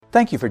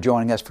Thank you for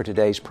joining us for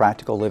today's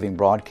Practical Living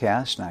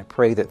broadcast, and I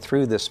pray that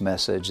through this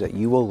message that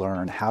you will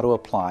learn how to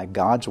apply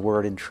God's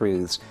Word and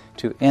truths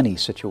to any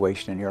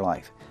situation in your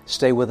life.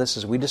 Stay with us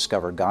as we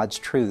discover God's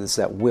truths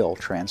that will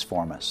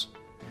transform us.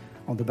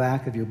 On the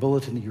back of your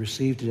bulletin that you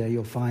received today,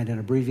 you'll find an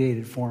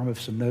abbreviated form of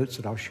some notes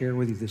that I'll share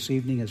with you this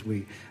evening as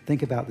we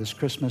think about this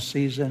Christmas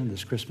season,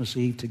 this Christmas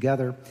Eve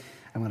together.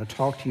 I'm going to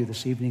talk to you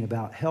this evening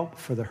about help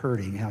for the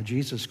hurting, how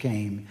Jesus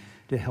came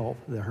to help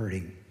the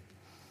hurting.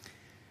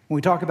 When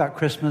we talk about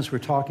Christmas, we're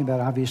talking about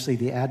obviously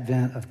the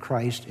advent of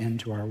Christ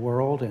into our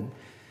world, and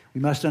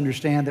we must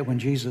understand that when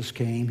Jesus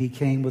came, he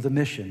came with a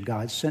mission.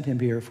 God sent him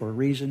here for a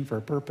reason, for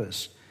a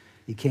purpose.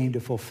 He came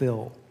to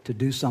fulfill, to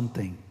do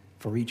something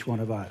for each one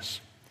of us.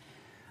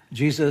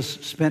 Jesus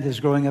spent his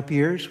growing up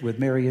years with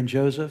Mary and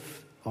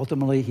Joseph.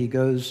 Ultimately, he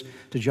goes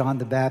to John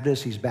the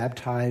Baptist. He's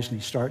baptized and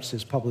he starts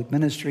his public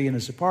ministry. And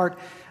as a part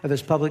of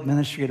his public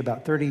ministry at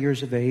about 30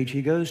 years of age,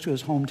 he goes to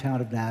his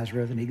hometown of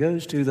Nazareth and he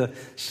goes to the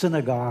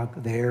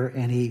synagogue there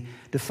and he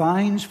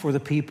defines for the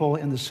people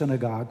in the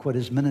synagogue what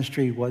his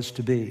ministry was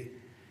to be.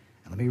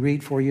 And let me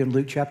read for you in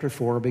Luke chapter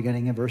 4,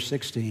 beginning in verse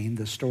 16,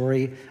 the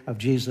story of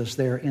Jesus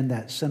there in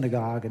that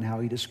synagogue and how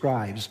he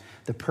describes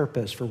the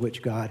purpose for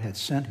which God had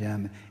sent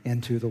him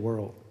into the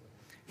world.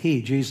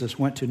 He, Jesus,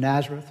 went to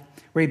Nazareth,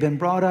 where he'd been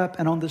brought up,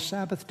 and on the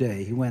Sabbath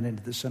day he went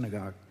into the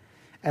synagogue,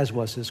 as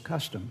was his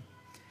custom.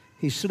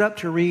 He stood up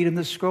to read, and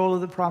the scroll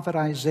of the prophet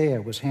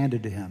Isaiah was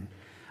handed to him.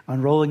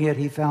 Unrolling it,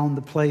 he found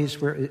the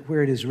place where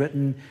it is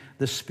written,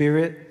 "The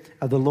Spirit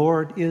of the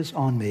Lord is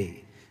on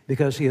me,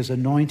 because he has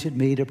anointed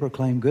me to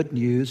proclaim good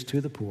news to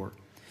the poor.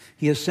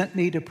 He has sent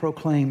me to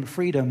proclaim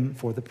freedom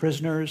for the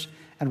prisoners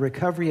and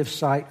recovery of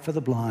sight for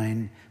the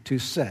blind, to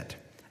set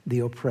the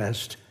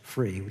oppressed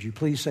free." Would you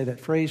please say that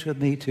phrase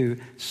with me? To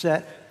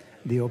set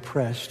the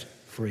oppressed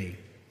free.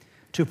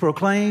 To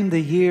proclaim the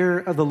year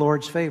of the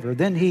Lord's favor.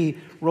 Then he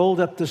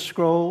rolled up the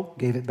scroll,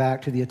 gave it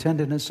back to the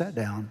attendant, and sat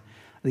down.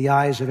 The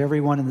eyes of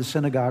everyone in the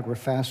synagogue were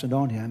fastened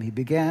on him. He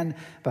began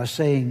by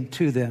saying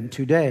to them,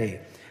 "Today,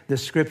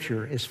 this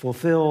scripture is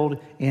fulfilled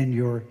in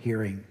your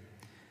hearing."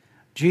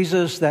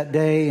 Jesus, that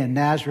day in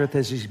Nazareth,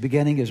 as he's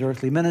beginning his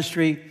earthly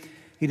ministry,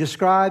 he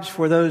describes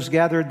for those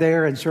gathered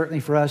there, and certainly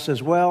for us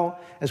as well,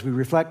 as we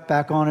reflect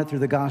back on it through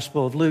the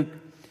Gospel of Luke,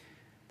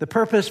 the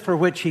purpose for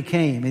which he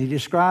came. And he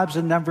describes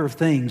a number of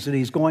things that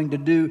he's going to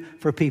do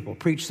for people.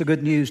 Preach the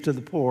good news to the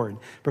poor, and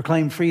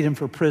proclaim freedom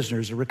for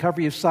prisoners, a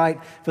recovery of sight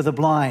for the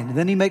blind. And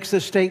then he makes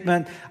this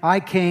statement, "I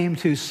came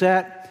to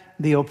set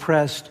the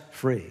oppressed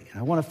free." And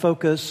I want to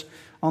focus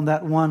on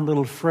that one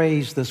little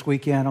phrase this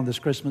weekend on this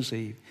Christmas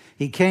Eve.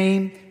 He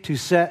came to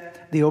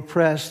set the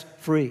oppressed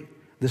free.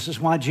 This is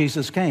why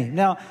Jesus came.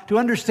 Now, to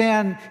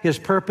understand his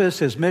purpose,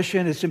 his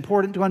mission, it's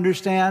important to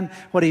understand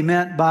what he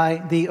meant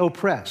by the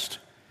oppressed.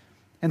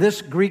 And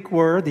this Greek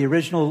word, the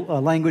original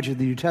language of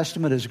the New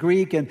Testament is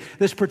Greek, and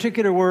this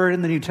particular word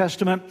in the New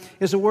Testament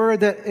is a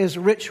word that is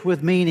rich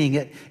with meaning.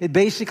 It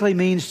basically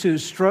means to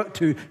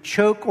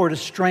choke or to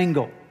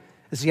strangle.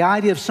 It's the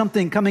idea of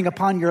something coming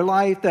upon your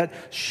life that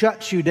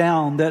shuts you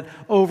down, that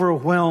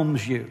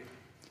overwhelms you.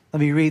 Let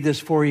me read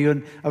this for you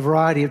in a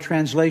variety of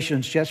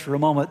translations just for a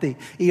moment. The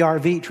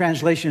ERV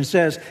translation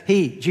says,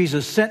 "He,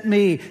 Jesus, sent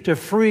me to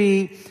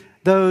free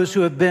those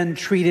who have been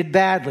treated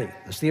badly."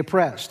 That's the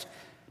oppressed.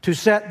 "To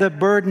set the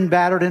burden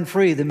battered and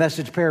free," the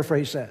Message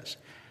paraphrase says.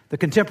 The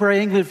contemporary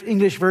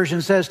English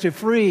version says, "to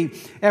free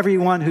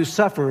everyone who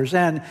suffers."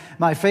 And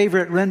my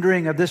favorite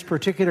rendering of this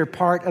particular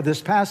part of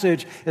this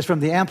passage is from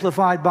the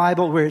Amplified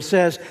Bible, where it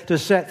says, "to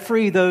set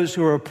free those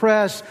who are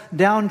oppressed,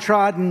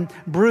 downtrodden,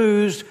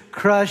 bruised,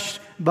 crushed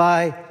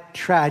by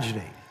tragedy."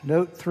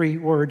 Note three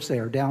words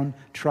there,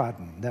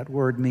 downtrodden. That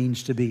word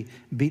means to be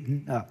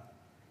beaten up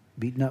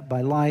by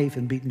life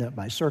and beaten up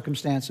by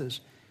circumstances.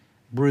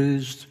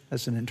 Bruised,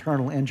 that's an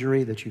internal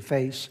injury that you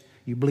face.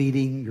 You're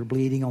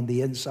bleeding on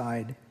the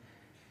inside.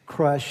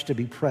 Crushed, to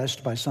be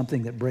pressed by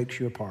something that breaks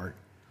you apart.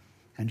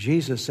 And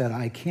Jesus said,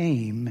 "I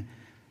came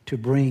to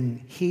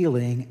bring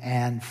healing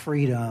and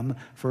freedom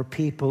for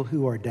people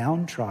who are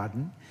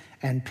downtrodden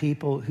and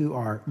people who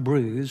are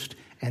bruised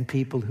and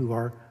people who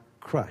are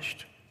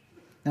crushed."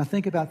 Now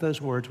think about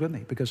those words with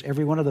me, because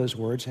every one of those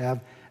words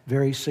have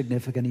very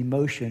significant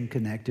emotion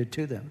connected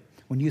to them.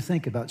 When you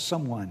think about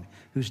someone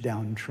who's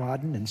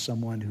downtrodden and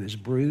someone who is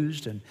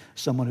bruised and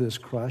someone who is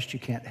crushed, you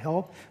can't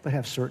help but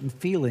have certain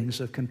feelings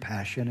of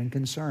compassion and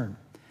concern.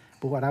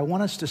 But what I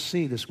want us to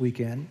see this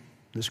weekend,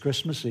 this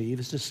Christmas Eve,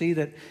 is to see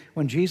that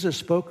when Jesus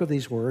spoke of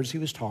these words, he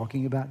was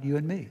talking about you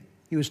and me.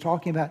 He was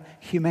talking about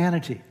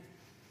humanity,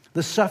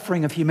 the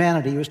suffering of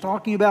humanity. He was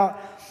talking about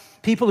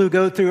people who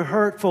go through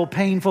hurtful,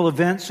 painful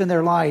events in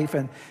their life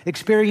and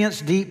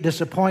experience deep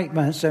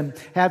disappointments and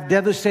have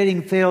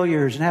devastating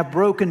failures and have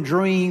broken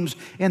dreams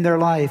in their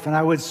life. And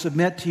I would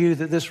submit to you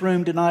that this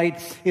room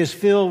tonight is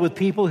filled with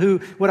people who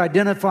would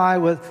identify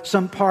with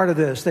some part of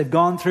this. They've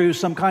gone through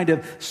some kind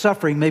of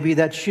suffering. Maybe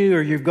that's you,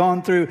 or you've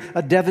gone through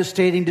a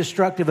devastating,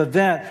 destructive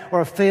event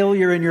or a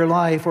failure in your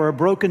life or a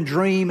broken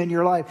dream in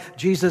your life.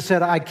 Jesus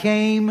said, "I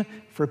came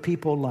for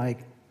people like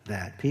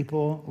that,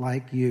 people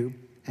like you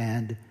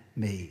and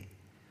me.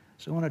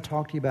 So I want to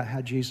talk to you about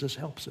how Jesus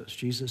helps us.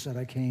 Jesus said,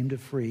 I came to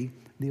free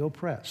the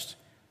oppressed,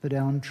 the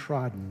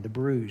downtrodden, the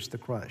bruised, the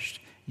crushed.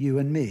 You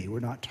and me. We're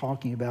not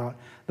talking about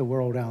the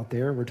world out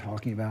there. We're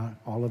talking about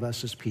all of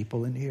us as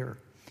people in here.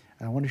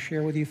 And I want to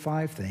share with you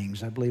 5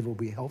 things I believe will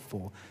be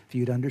helpful for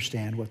you to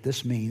understand what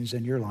this means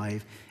in your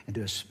life and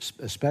to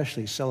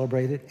especially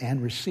celebrate it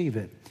and receive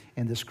it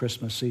in this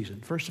Christmas season.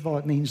 First of all,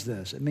 it means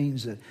this. It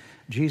means that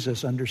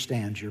Jesus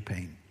understands your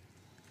pain.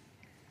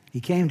 He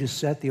came to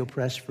set the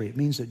oppressed free. It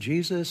means that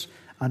Jesus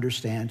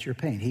understands your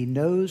pain. He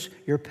knows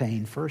your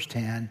pain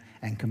firsthand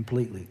and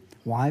completely.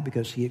 Why?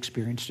 Because he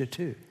experienced it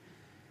too.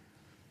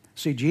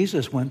 See,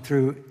 Jesus went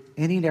through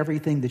any and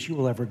everything that you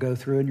will ever go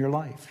through in your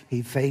life.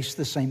 He faced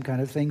the same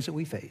kind of things that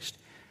we faced.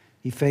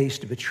 He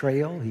faced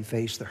betrayal. He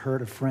faced the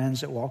hurt of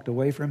friends that walked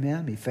away from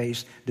him. He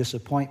faced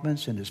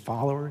disappointments in his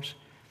followers.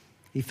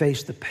 He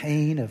faced the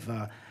pain of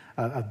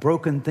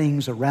broken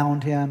things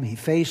around him. He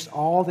faced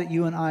all that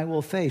you and I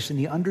will face, and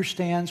he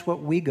understands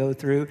what we go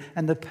through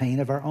and the pain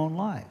of our own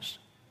lives.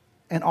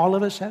 And all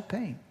of us have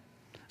pain.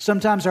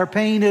 Sometimes our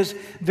pain is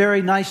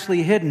very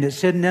nicely hidden.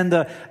 It's hidden in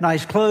the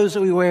nice clothes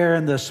that we wear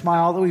and the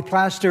smile that we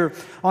plaster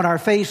on our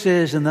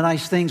faces and the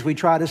nice things we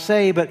try to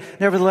say. But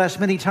nevertheless,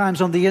 many times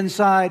on the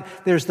inside,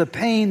 there's the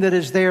pain that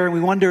is there. And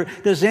we wonder,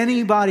 does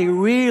anybody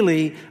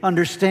really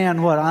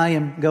understand what I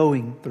am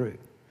going through?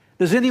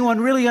 Does anyone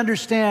really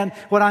understand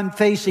what I'm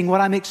facing, what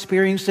I'm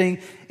experiencing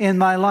in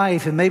my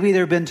life? And maybe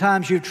there have been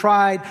times you've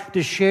tried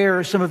to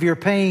share some of your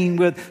pain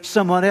with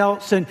someone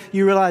else and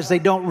you realize they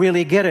don't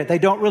really get it. They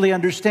don't really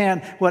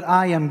understand what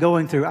I am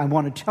going through. I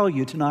want to tell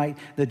you tonight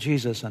that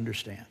Jesus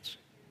understands.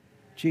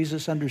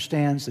 Jesus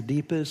understands the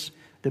deepest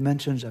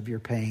dimensions of your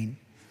pain.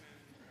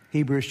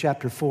 Hebrews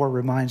chapter 4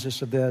 reminds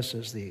us of this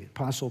as the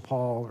Apostle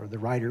Paul, or the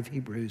writer of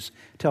Hebrews,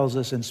 tells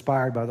us,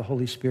 inspired by the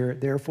Holy Spirit,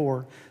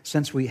 therefore,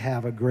 since we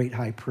have a great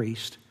high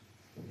priest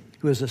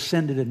who has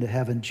ascended into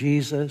heaven,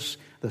 Jesus,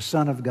 the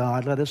Son of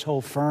God, let us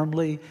hold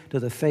firmly to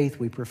the faith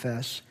we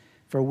profess.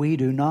 For we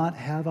do not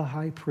have a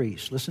high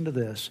priest. Listen to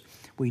this.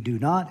 We do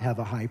not have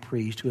a high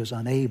priest who is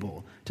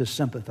unable to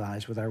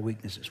sympathize with our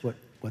weaknesses.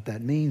 What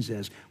that means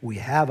is we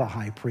have a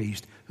high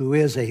priest who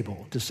is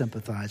able to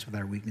sympathize with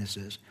our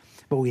weaknesses.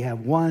 But we have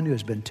one who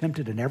has been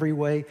tempted in every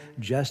way,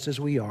 just as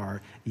we are,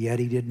 yet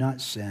he did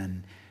not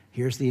sin.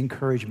 Here's the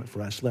encouragement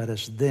for us. Let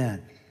us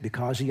then,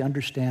 because he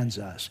understands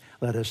us,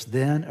 let us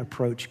then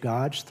approach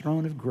God's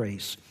throne of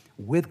grace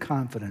with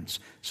confidence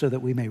so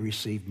that we may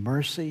receive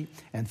mercy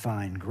and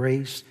find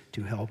grace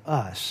to help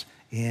us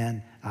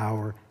in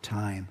our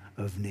time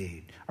of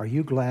need. Are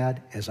you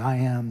glad, as I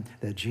am,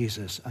 that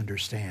Jesus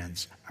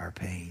understands our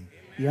pain?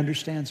 He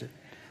understands it.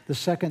 The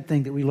second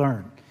thing that we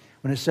learn,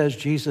 when it says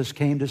Jesus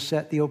came to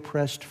set the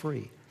oppressed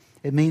free,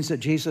 it means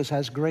that Jesus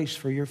has grace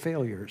for your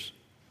failures.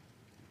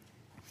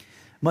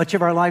 Much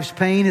of our life's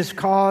pain is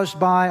caused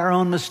by our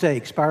own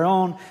mistakes, by our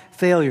own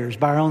failures,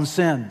 by our own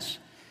sins.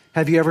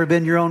 Have you ever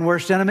been your own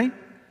worst enemy?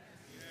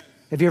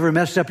 Have you ever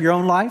messed up your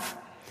own life?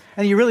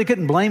 And you really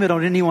couldn't blame it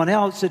on anyone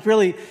else. It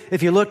really,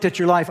 if you looked at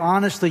your life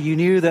honestly, you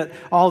knew that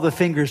all the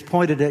fingers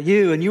pointed at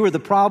you and you were the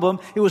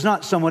problem. It was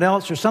not someone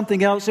else or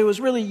something else. It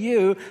was really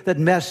you that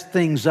messed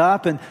things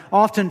up. And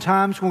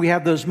oftentimes when we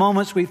have those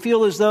moments, we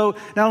feel as though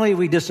not only have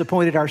we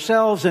disappointed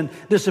ourselves and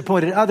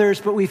disappointed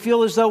others, but we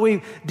feel as though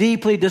we've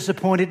deeply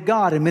disappointed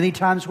God. And many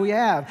times we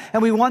have.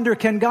 And we wonder,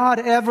 can God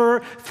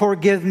ever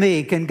forgive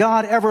me? Can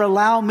God ever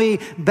allow me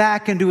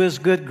back into his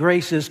good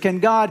graces?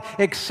 Can God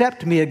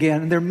accept me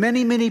again? And there are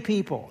many, many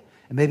people,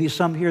 and maybe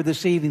some here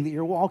this evening, that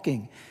you're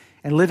walking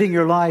and living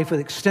your life with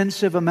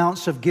extensive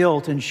amounts of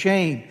guilt and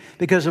shame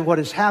because of what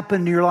has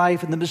happened in your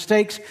life and the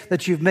mistakes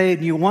that you've made.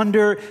 And you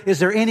wonder, is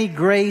there any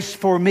grace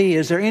for me?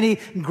 Is there any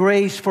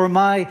grace for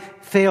my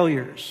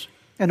failures?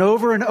 And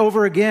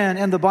over again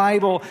in the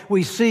Bible,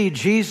 we see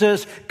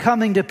Jesus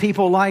coming to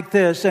people like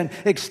this and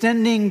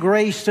extending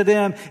grace to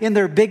them in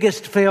their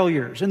biggest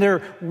failures, in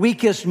their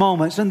weakest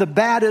moments, in the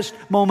baddest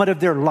moment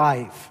of their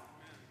life.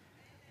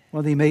 One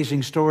of the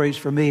amazing stories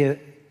for me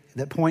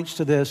that points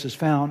to this is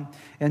found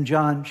in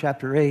John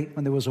chapter 8,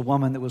 when there was a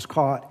woman that was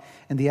caught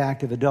in the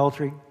act of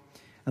adultery.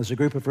 There's a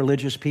group of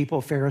religious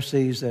people,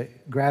 Pharisees,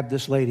 that grabbed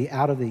this lady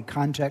out of the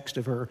context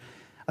of her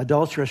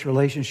adulterous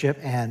relationship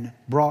and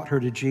brought her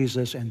to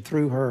Jesus and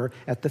threw her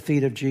at the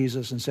feet of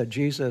Jesus and said,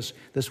 Jesus,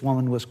 this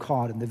woman was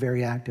caught in the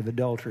very act of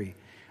adultery.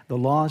 The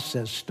law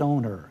says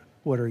stone her.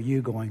 What are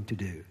you going to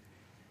do?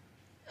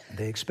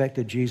 They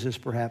expected Jesus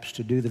perhaps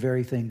to do the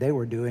very thing they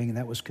were doing, and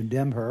that was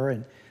condemn her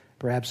and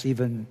perhaps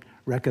even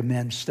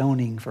recommend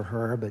stoning for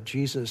her. But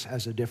Jesus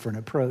has a different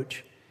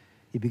approach.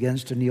 He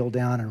begins to kneel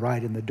down and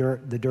write in the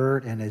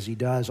dirt, and as he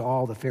does,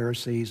 all the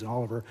Pharisees and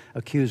all of her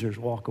accusers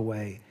walk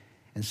away.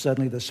 And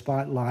suddenly the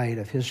spotlight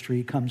of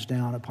history comes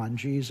down upon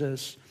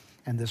Jesus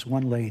and this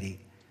one lady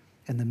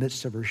in the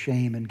midst of her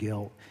shame and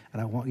guilt.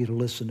 And I want you to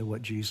listen to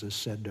what Jesus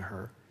said to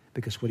her,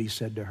 because what he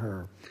said to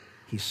her,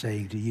 he's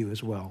saying to you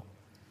as well.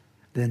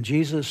 Then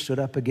Jesus stood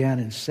up again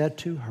and said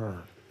to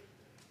her,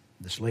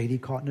 this lady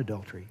caught in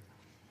adultery,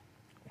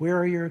 where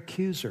are your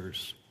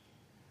accusers?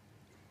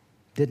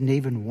 Didn't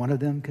even one of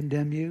them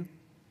condemn you?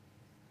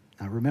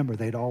 Now remember,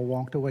 they'd all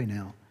walked away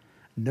now.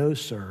 No,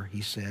 sir,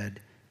 he said.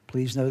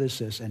 Please notice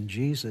this. And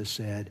Jesus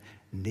said,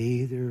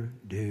 neither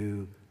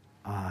do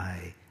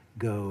I.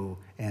 Go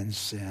and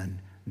sin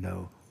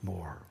no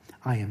more.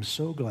 I am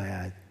so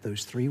glad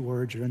those 3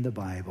 words are in the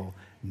Bible.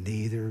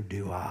 Neither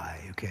do I,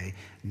 okay?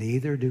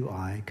 Neither do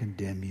I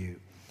condemn you.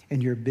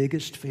 And your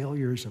biggest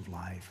failures of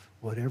life,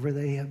 whatever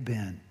they have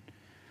been,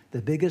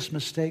 the biggest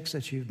mistakes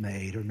that you've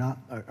made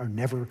are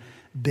never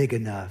big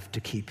enough to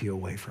keep you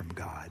away from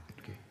God.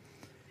 Okay?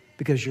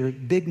 Because your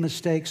big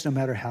mistakes, no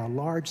matter how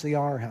large they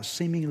are, how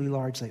seemingly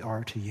large they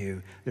are to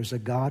you, there's a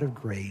God of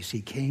grace.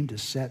 He came to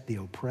set the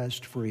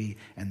oppressed free,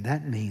 and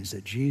that means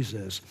that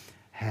Jesus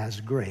has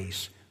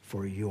grace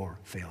for your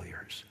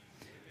failures.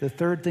 The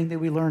third thing that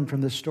we learn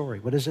from this story,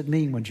 what does it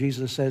mean when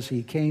Jesus says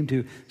he came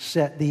to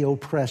set the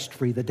oppressed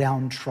free, the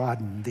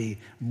downtrodden, the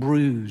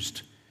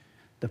bruised,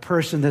 the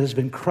person that has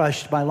been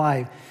crushed by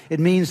life? It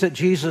means that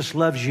Jesus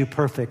loves you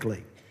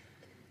perfectly.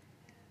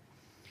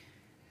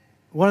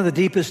 One of the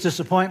deepest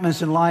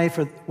disappointments in life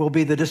will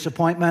be the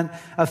disappointment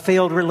of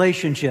failed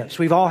relationships.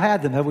 We've all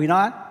had them, have we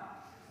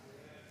not?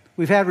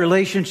 We've had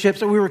relationships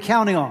that we were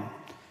counting on.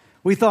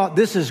 We thought,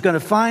 this is going to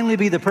finally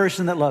be the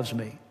person that loves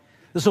me.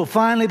 This will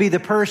finally be the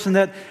person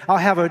that I'll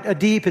have a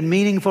deep and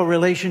meaningful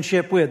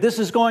relationship with. This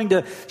is going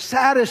to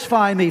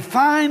satisfy me.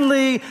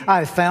 Finally,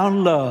 I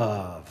found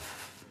love.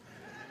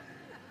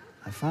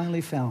 I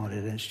finally found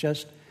it. And it's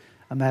just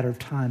a matter of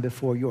time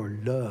before your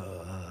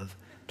love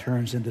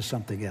turns into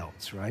something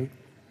else, right?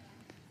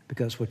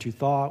 Because what you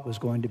thought was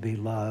going to be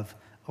love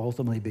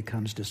ultimately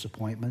becomes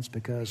disappointments,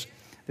 because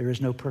there is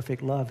no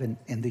perfect love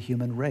in the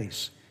human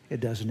race. It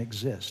doesn't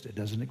exist. It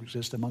doesn't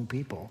exist among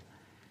people.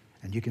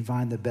 And you can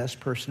find the best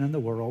person in the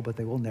world, but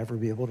they will never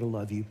be able to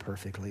love you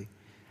perfectly.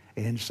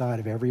 And inside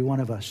of every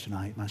one of us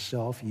tonight,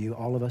 myself, you,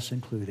 all of us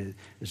included,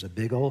 there's a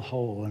big old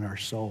hole in our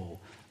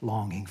soul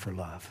longing for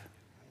love.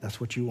 That's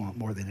what you want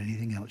more than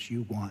anything else.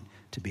 You want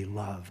to be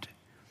loved.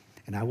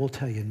 And I will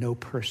tell you, no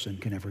person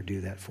can ever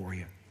do that for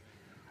you.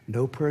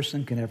 No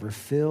person can ever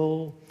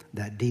fill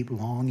that deep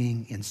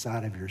longing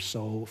inside of your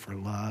soul for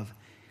love.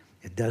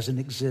 It doesn't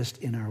exist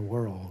in our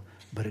world,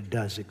 but it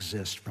does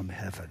exist from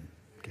heaven,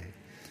 okay?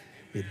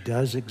 It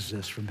does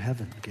exist from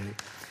heaven, okay?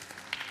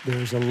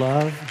 There's a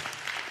love.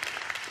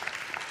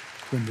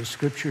 When the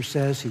scripture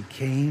says he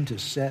came to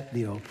set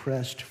the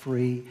oppressed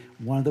free,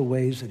 one of the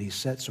ways that he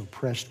sets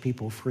oppressed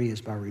people free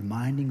is by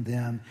reminding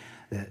them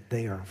that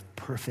they are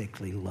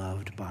perfectly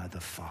loved by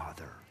the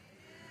Father.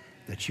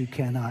 That you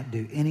cannot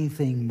do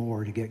anything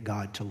more to get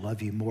God to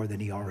love you more than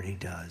he already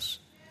does.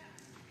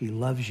 He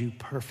loves you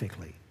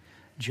perfectly.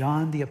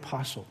 John the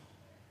Apostle,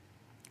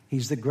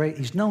 he's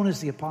known as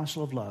the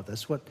Apostle of Love.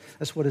 That's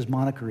what his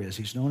moniker is.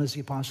 He's known as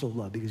the Apostle of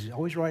Love because he's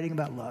always writing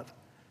about love.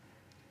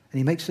 And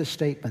he makes this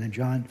statement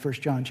in 1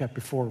 John chapter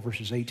 4,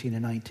 verses 18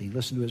 and 19.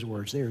 Listen to his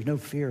words. There is no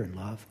fear in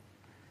love,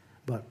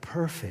 but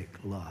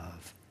perfect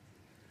love.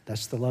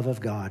 That's the love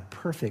of God.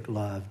 Perfect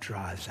love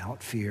drives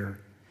out fear,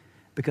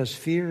 because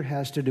fear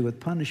has to do with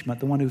punishment.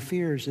 The one who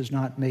fears is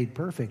not made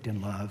perfect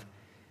in love.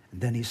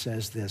 And then he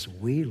says this,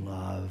 we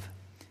love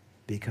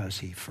because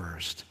he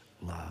first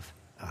loved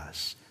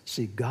us.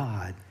 See,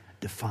 God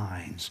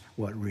defines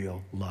what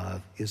real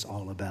love is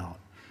all about.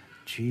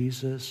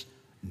 Jesus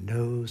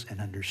knows and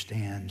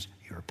understands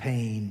your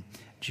pain.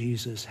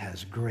 Jesus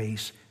has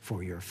grace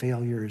for your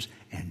failures,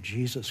 and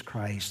Jesus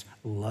Christ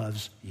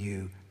loves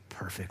you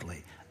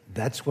perfectly.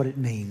 That's what it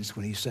means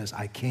when he says,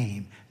 I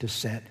came to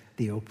set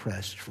the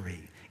oppressed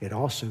free. It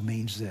also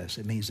means this.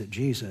 It means that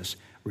Jesus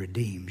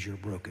redeems your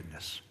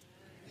brokenness.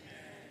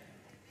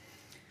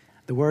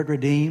 The word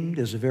redeemed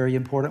is a very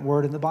important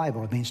word in the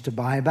Bible. It means to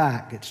buy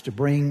back. It's to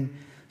bring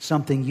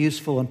something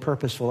useful and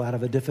purposeful out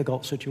of a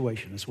difficult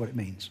situation. That's what it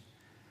means.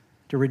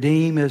 To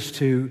redeem is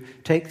to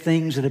take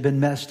things that have been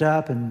messed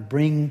up and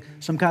bring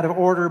some kind of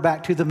order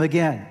back to them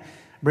again.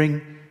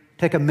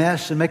 Take a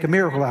mess and make a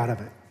miracle out of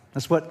it.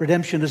 That's what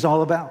redemption is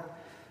all about.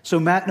 So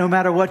no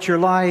matter what your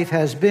life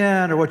has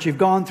been or what you've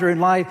gone through in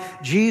life,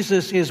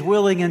 Jesus is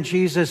willing and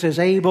Jesus is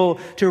able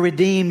to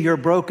redeem your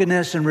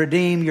brokenness and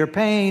redeem your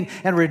pain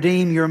and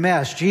redeem your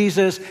mess.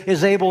 Jesus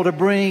is able to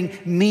bring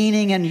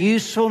meaning and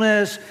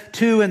usefulness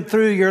to and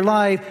through your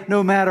life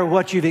no matter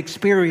what you've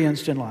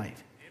experienced in life.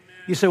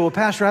 You say, well,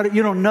 Pastor,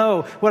 you don't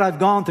know what I've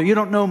gone through. You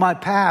don't know my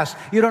past.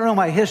 You don't know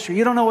my history.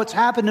 You don't know what's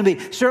happened to me.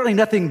 Certainly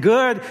nothing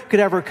good could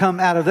ever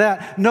come out of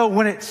that. No,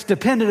 when it's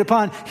dependent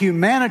upon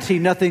humanity,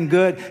 nothing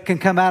good can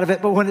come out of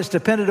it. But when it's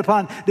dependent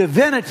upon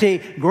divinity,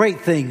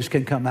 great things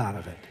can come out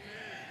of it.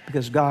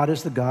 Because God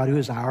is the God who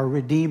is our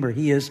Redeemer.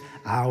 He is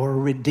our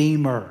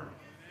Redeemer.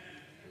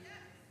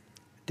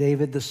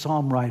 David, the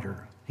psalm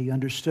writer, he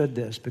understood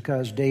this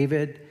because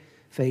David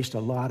faced a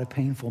lot of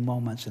painful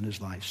moments in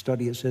his life.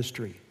 Study his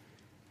history.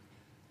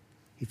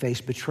 He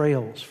faced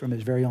betrayals from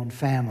his very own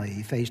family.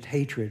 He faced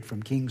hatred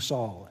from King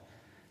Saul,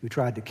 who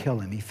tried to kill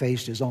him. He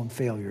faced his own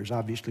failures.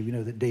 Obviously, we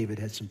know that David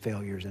had some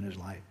failures in his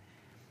life.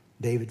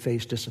 David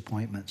faced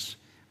disappointments,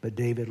 but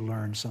David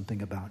learned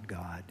something about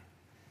God.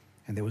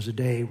 And there was a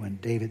day when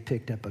David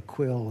picked up a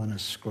quill and a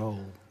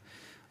scroll,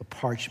 a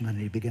parchment,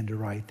 and he began to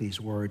write these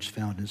words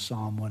found in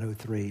Psalm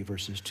 103,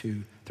 verses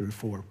 2 through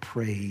 4.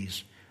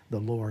 Praise the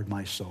Lord,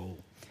 my soul,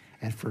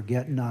 and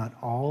forget not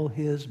all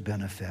his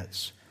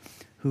benefits,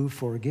 who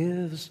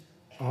forgives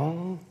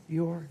all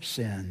your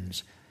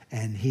sins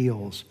and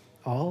heals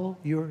all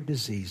your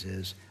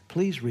diseases.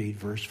 Please read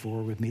verse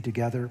 4 with me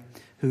together.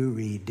 Who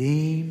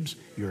redeems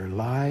your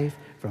life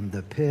from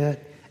the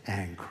pit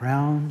and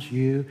crowns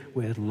you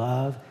with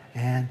love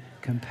and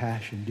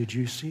compassion. Did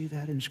you see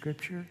that in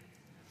Scripture?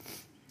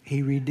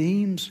 He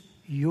redeems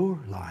your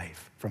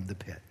life from the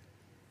pit.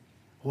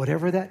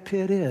 Whatever that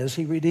pit is,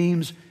 he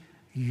redeems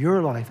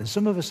your life. And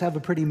some of us have a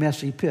pretty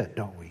messy pit,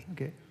 don't we?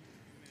 Okay.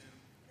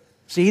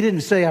 See, he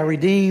didn't say, I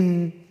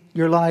redeem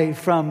your life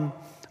from,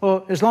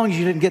 well, as long as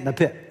you didn't get in a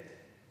pit.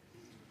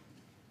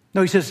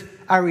 No, he says,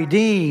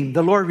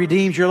 the Lord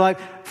redeems your life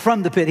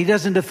from the pit. He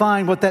doesn't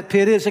define what that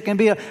pit is. It can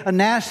be a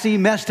nasty,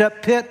 messed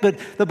up pit, but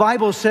the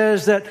Bible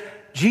says that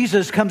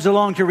Jesus comes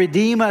along to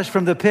redeem us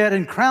from the pit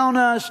and crown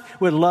us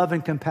with love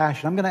and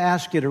compassion. I'm going to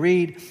ask you to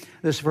read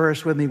this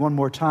verse with me one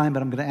more time,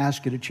 but I'm going to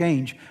ask you to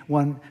change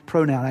one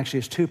pronoun. Actually,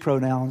 it's two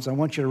pronouns. I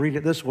want you to read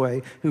it this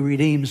way. Who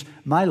redeems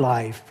my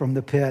life from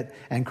the pit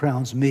and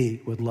crowns me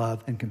with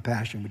love and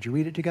compassion. Would you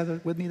read it together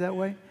with me that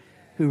way?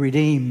 Who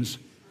redeems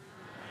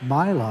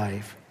my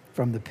life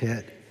from the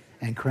pit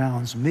and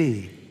crowns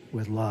me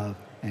with love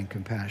and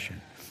compassion.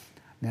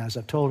 Now, as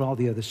I've told all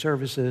the other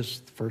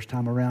services, the first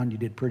time around you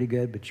did pretty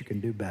good, but you can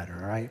do better,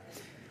 all right?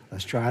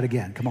 Let's try it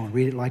again. Come on,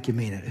 read it like you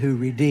mean it. Who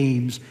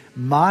redeems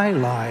my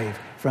life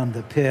from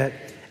the pit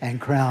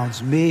and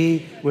crowns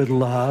me with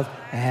love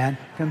and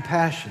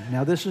compassion.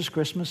 Now, this is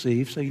Christmas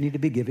Eve, so you need to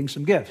be giving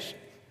some gifts.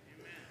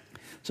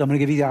 So I'm going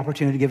to give you the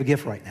opportunity to give a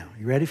gift right now.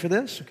 You ready for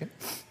this? Okay.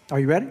 Are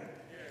you ready?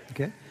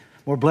 Okay.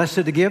 More blessed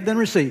to give than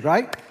receive,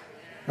 right?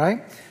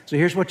 Right? So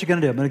here's what you're going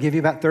to do. I'm going to give you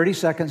about 30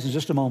 seconds in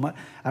just a moment.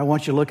 I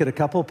want you to look at a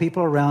couple of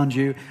people around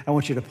you. I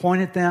want you to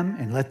point at them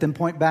and let them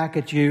point back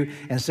at you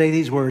and say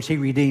these words. He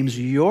redeems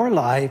your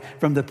life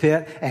from the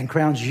pit and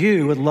crowns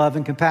you with love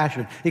and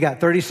compassion. You got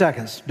 30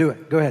 seconds. Do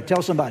it. Go ahead.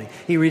 Tell somebody.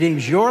 He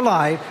redeems your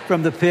life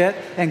from the pit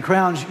and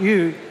crowns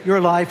your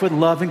life with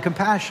love and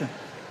compassion.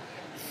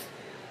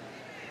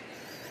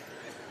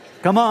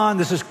 Come on.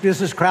 This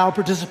is crowd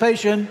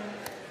participation.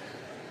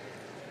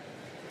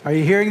 Are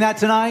you hearing that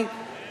tonight?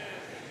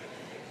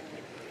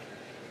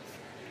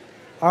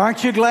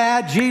 Aren't you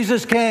glad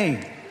Jesus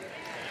came?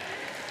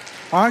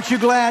 Aren't you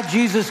glad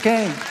Jesus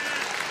came?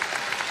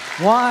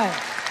 Why?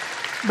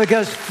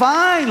 Because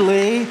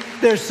finally,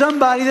 there's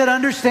somebody that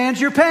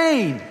understands your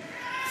pain.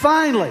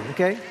 Finally,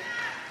 okay?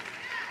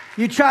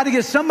 You try to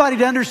get somebody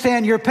to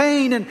understand your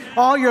pain and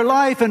all your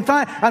life, and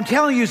I'm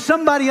telling you,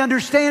 somebody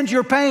understands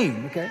your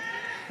pain, okay?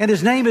 And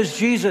his name is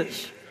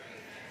Jesus.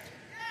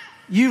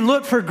 You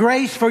look for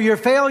grace for your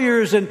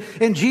failures, and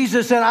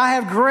Jesus said, I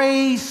have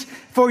grace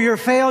for your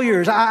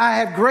failures. I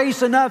have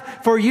grace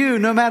enough for you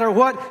no matter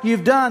what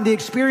you've done, the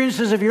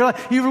experiences of your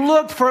life. You've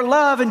looked for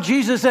love, and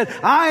Jesus said,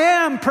 I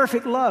am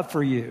perfect love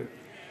for you.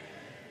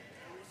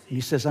 He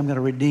says, I'm going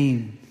to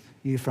redeem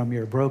you from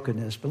your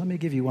brokenness. But let me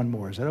give you one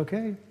more. Is that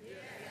okay?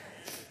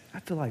 I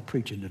feel like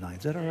preaching tonight.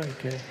 Is that all right?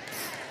 Okay.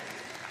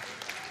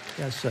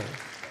 Yes, sir.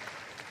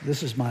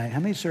 This is how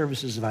many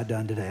services have I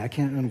done today?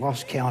 I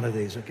lost count of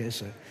these. Okay,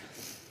 so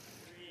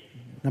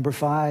number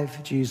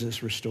 5,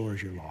 Jesus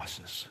restores your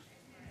losses.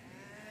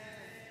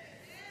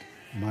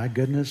 My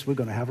goodness, we're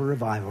going to have a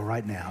revival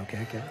right now,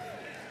 okay?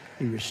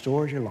 He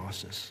restores your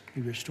losses. He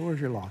restores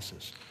your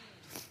losses.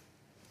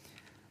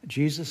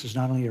 Jesus is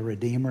not only a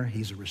redeemer,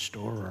 he's a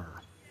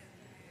restorer.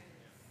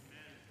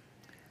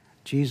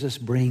 Jesus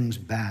brings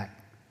back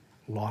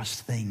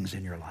lost things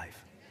in your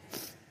life.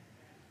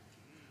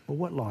 Well,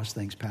 what lost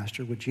things,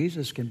 Pastor? Well,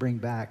 Jesus can bring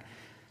back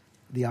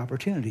the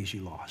opportunities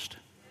you lost.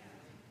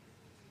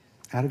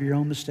 Out of your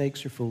own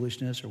mistakes or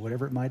foolishness or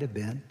whatever it might have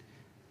been,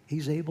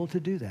 he's able to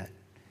do that.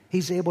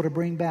 He's able to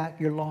bring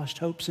back your lost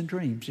hopes and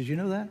dreams. Did you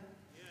know that?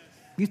 Yes.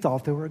 You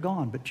thought they were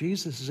gone, but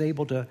Jesus is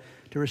able to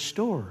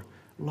restore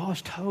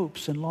lost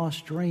hopes and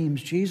lost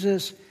dreams.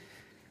 Jesus,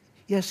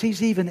 yes,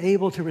 he's even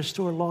able to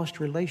restore lost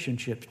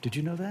relationships. Did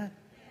you know that?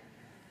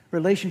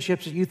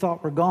 Relationships that you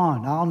thought were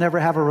gone. I'll never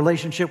have a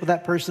relationship with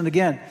that person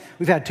again.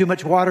 We've had too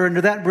much water under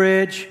that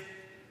bridge.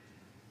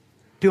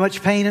 Too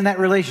much pain in that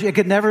relationship. It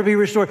could never be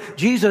restored.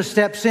 Jesus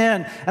steps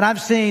in, and I've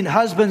seen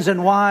husbands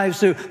and wives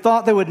who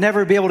thought they would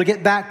never be able to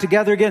get back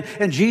together again,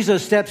 and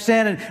Jesus steps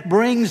in and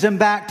brings them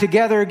back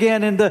together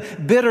again, and the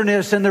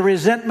bitterness and the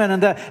resentment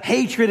and the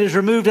hatred is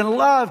removed, and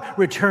love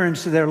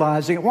returns to their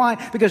lives. Why?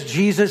 Because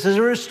Jesus is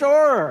a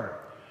restorer.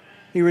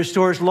 He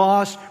restores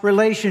lost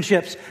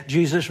relationships.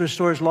 Jesus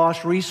restores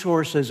lost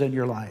resources in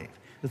your life,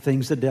 the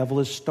things the devil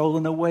has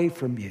stolen away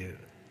from you.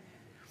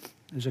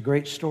 There's a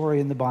great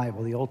story in the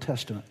Bible, the Old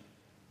Testament.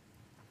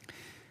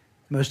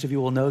 Most of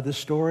you will know this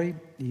story.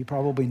 You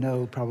probably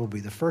know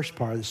the first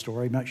part of the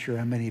story. I'm not sure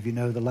how many of you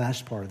know the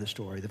last part of the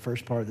story. The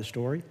first part of the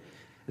story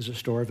is a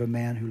story of a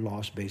man who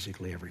lost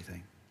basically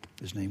everything.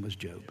 His name was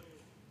Job.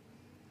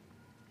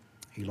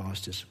 He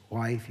lost his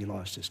wife. He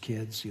lost his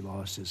kids. He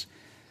lost his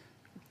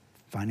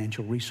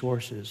financial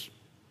resources,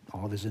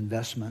 all of his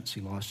investments.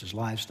 He lost his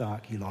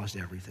livestock. He lost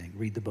everything.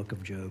 Read the book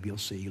of Job. You'll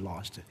see he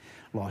lost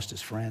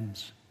his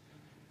friends.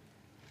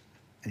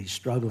 And he's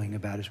struggling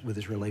with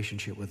his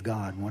relationship with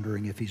God,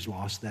 wondering if he's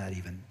lost that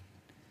even.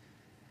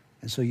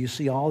 And so you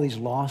see all these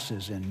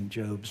losses in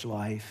Job's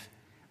life,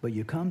 but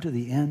you come to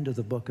the end of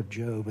the book of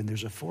Job, and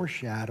there's a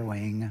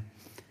foreshadowing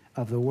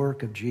of the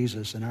work of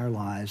Jesus in our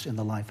lives in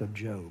the life of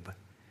Job.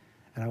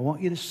 And I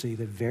want you to see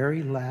the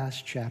very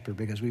last chapter,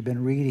 because we've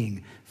been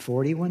reading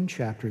 41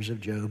 chapters of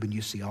Job, and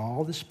you see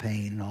all this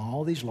pain and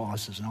all these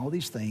losses and all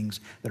these things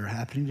that are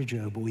happening to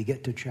Job. But we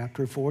get to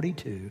chapter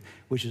 42,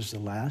 which is the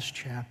last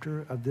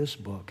chapter of this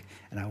book,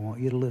 and I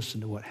want you to listen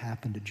to what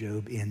happened to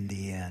Job in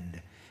the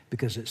end,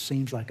 because it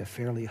seems like a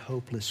fairly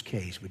hopeless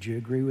case. Would you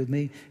agree with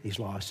me? He's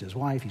lost his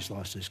wife, he's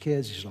lost his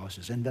kids, he's lost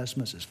his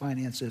investments, his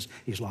finances,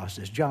 he's lost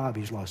his job,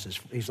 he's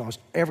lost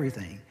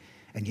everything.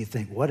 And you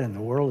think, what in the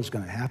world is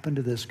going to happen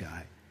to this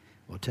guy?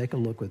 Well, take a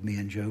look with me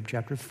in Job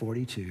chapter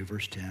 42,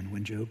 verse 10,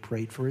 when Job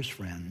prayed for his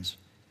friends.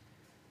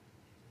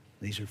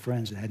 These are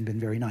friends that hadn't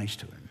been very nice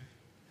to him.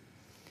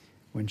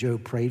 When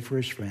Job prayed for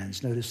his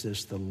friends, notice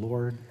this, the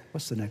Lord,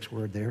 what's the next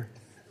word there?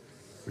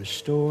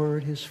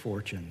 Restored his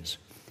fortunes.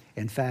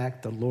 In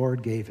fact, the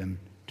Lord gave him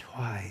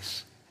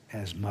twice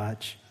as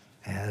much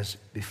as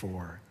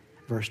before.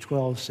 Verse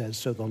 12 says,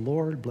 so the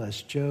Lord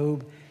blessed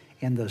Job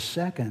in the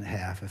second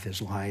half of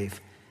his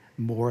life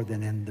more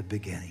than in the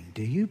beginning.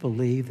 Do you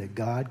believe that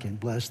God can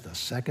bless the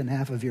second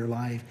half of your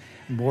life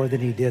more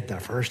than he did the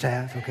first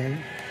half, okay?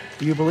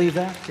 Do you believe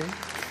that, okay?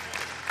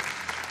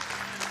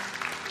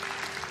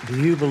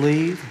 Do you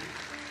believe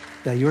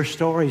that your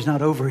story's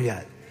not over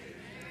yet?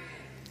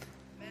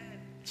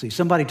 See,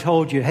 somebody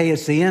told you, hey,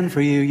 it's the end for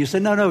you. You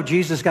said, no,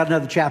 Jesus got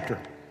another chapter.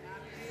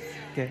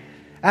 Okay.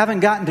 I haven't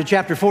gotten to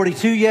chapter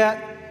 42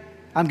 yet.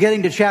 I'm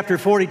getting to chapter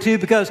 42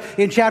 because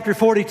in chapter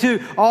 42,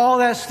 all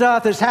that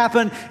stuff that's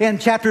happened in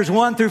chapters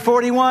 1 through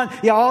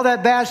 41, all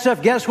that bad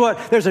stuff, guess what?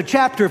 There's a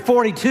chapter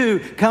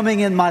 42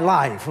 coming in my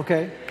life,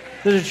 okay?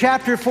 There's a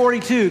chapter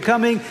 42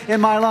 coming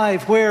in my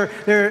life where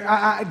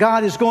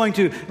God is going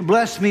to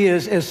bless me,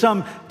 as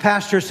some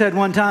pastor said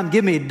one time,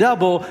 give me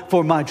double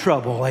for my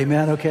trouble,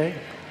 amen, okay?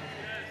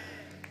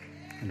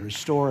 And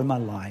restore in my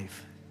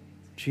life.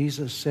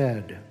 Jesus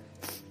said,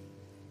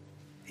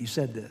 he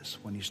said this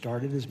when he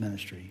started his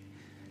ministry.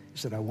 He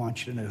said, I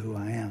want you to know who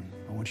I am.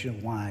 I want you to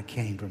know why I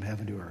came from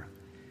heaven to earth.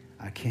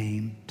 I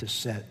came to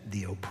set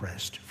the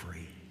oppressed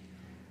free.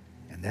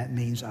 And that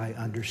means I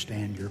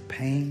understand your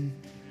pain.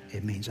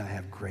 It means I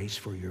have grace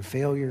for your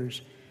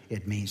failures.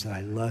 It means that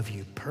I love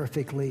you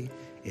perfectly.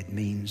 It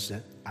means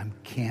that I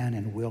can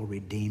and will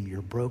redeem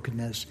your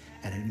brokenness.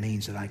 And it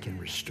means that I can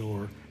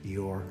restore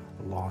your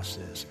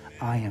losses.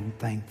 I am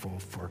thankful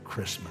for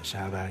Christmas.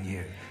 How about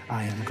you?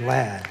 I am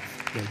glad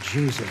that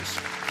Jesus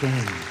came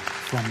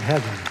from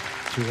heaven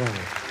to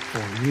earth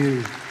for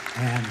you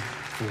and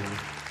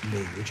for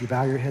me. Would you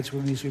bow your heads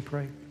with me as we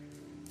pray?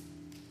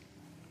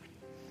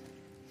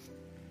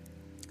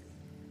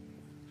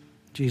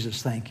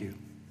 Jesus, thank you.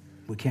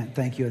 We can't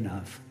thank you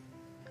enough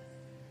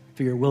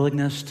for your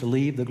willingness to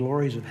leave the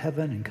glories of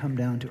heaven and come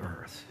down to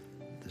earth,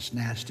 this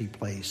nasty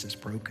place that's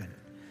broken,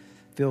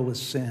 filled with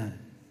sin,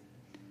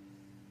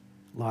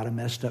 a lot of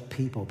messed up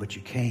people, but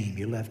you came,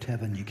 you left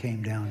heaven, you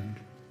came down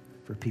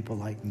for people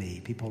like me,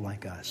 people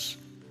like us,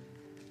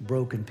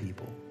 broken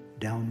people,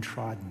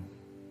 downtrodden,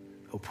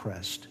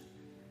 oppressed,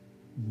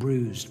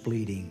 bruised,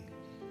 bleeding,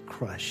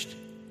 crushed.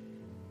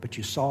 But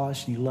you saw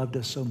us and you loved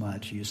us so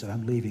much, you said,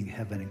 I'm leaving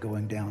heaven and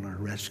going down on a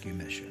rescue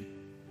mission.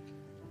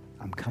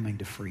 I'm coming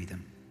to free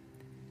them.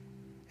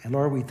 And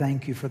Lord, we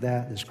thank you for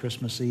that this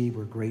Christmas Eve.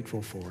 We're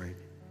grateful for it.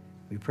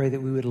 We pray that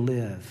we would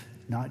live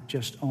not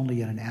just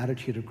only in an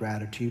attitude of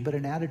gratitude, but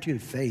an attitude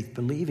of faith,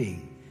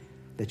 believing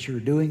that you're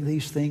doing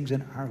these things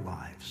in our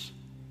lives.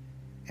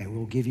 And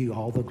we'll give you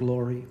all the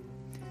glory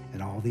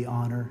and all the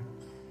honor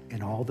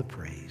and all the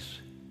praise.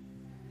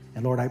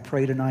 And Lord, I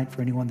pray tonight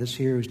for anyone that's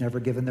here who's never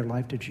given their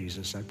life to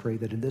Jesus. I pray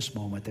that in this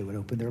moment they would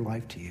open their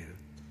life to you.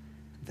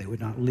 They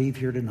would not leave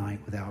here tonight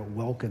without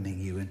welcoming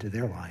you into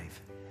their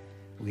life.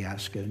 We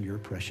ask it in your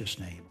precious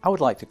name. I would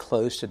like to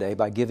close today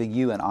by giving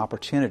you an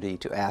opportunity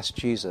to ask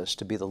Jesus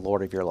to be the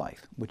Lord of your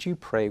life. Would you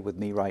pray with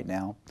me right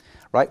now?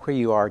 Right where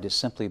you are, just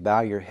simply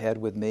bow your head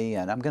with me,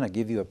 and I'm going to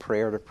give you a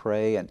prayer to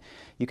pray, and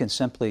you can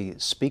simply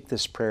speak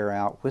this prayer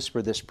out,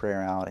 whisper this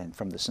prayer out, and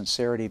from the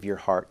sincerity of your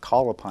heart,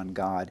 call upon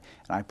God,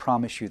 and I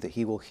promise you that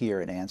He will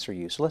hear and answer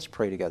you. So let's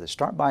pray together.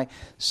 Start by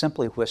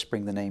simply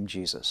whispering the name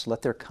Jesus.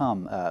 Let there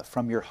come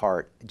from your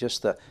heart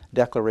just the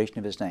declaration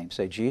of His name.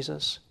 Say,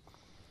 Jesus,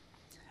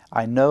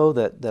 I know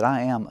that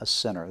I am a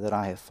sinner, that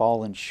I have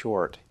fallen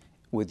short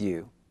with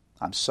you.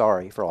 I'm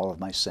sorry for all of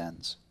my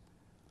sins.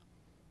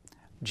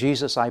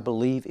 Jesus, I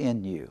believe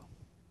in you.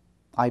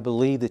 I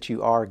believe that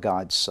you are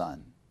God's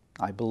Son.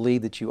 I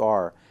believe that you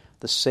are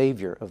the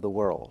Savior of the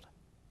world.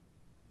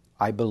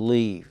 I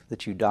believe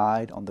that you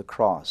died on the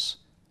cross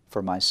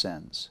for my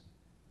sins.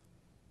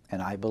 And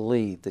I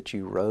believe that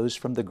you rose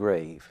from the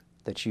grave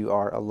that you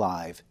are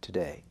alive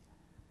today.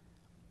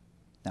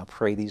 Now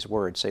pray these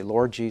words. Say,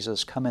 Lord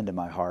Jesus, come into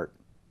my heart.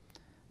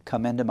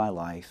 Come into my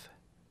life.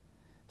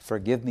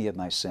 Forgive me of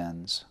my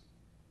sins.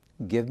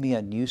 Give me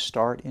a new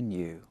start in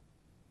you.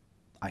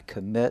 I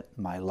commit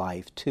my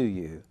life to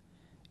you.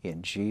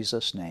 In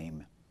Jesus'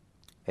 name,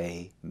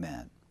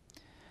 amen.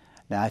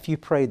 Now, if you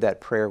prayed that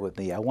prayer with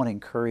me, I want to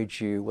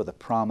encourage you with a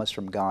promise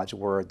from God's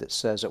Word that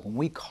says that when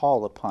we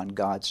call upon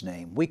God's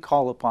name, we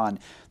call upon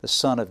the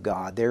Son of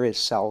God, there is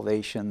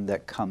salvation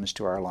that comes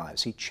to our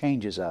lives. He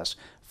changes us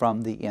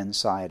from the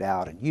inside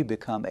out, and you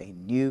become a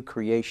new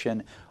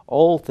creation.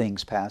 Old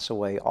things pass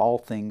away, all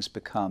things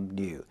become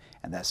new.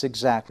 And that's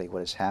exactly what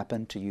has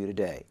happened to you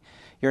today.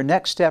 Your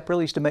next step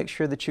really is to make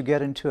sure that you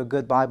get into a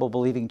good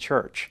Bible-believing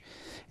church.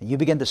 And you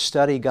begin to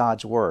study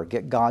God's Word,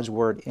 get God's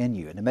Word in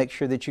you, and to make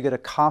sure that you get a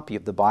copy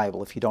of the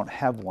Bible if you don't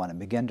have one, and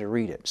begin to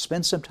read it.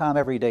 Spend some time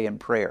every day in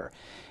prayer.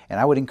 And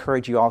I would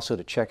encourage you also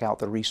to check out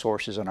the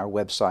resources on our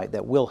website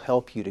that will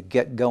help you to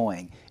get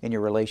going in your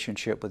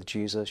relationship with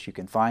Jesus. You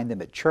can find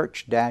them at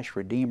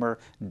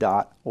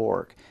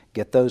church-redeemer.org.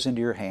 Get those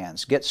into your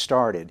hands. Get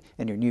started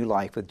in your new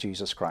life with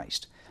Jesus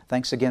Christ.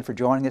 Thanks again for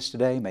joining us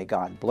today. May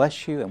God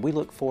bless you, and we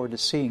look forward to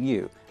seeing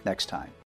you next time.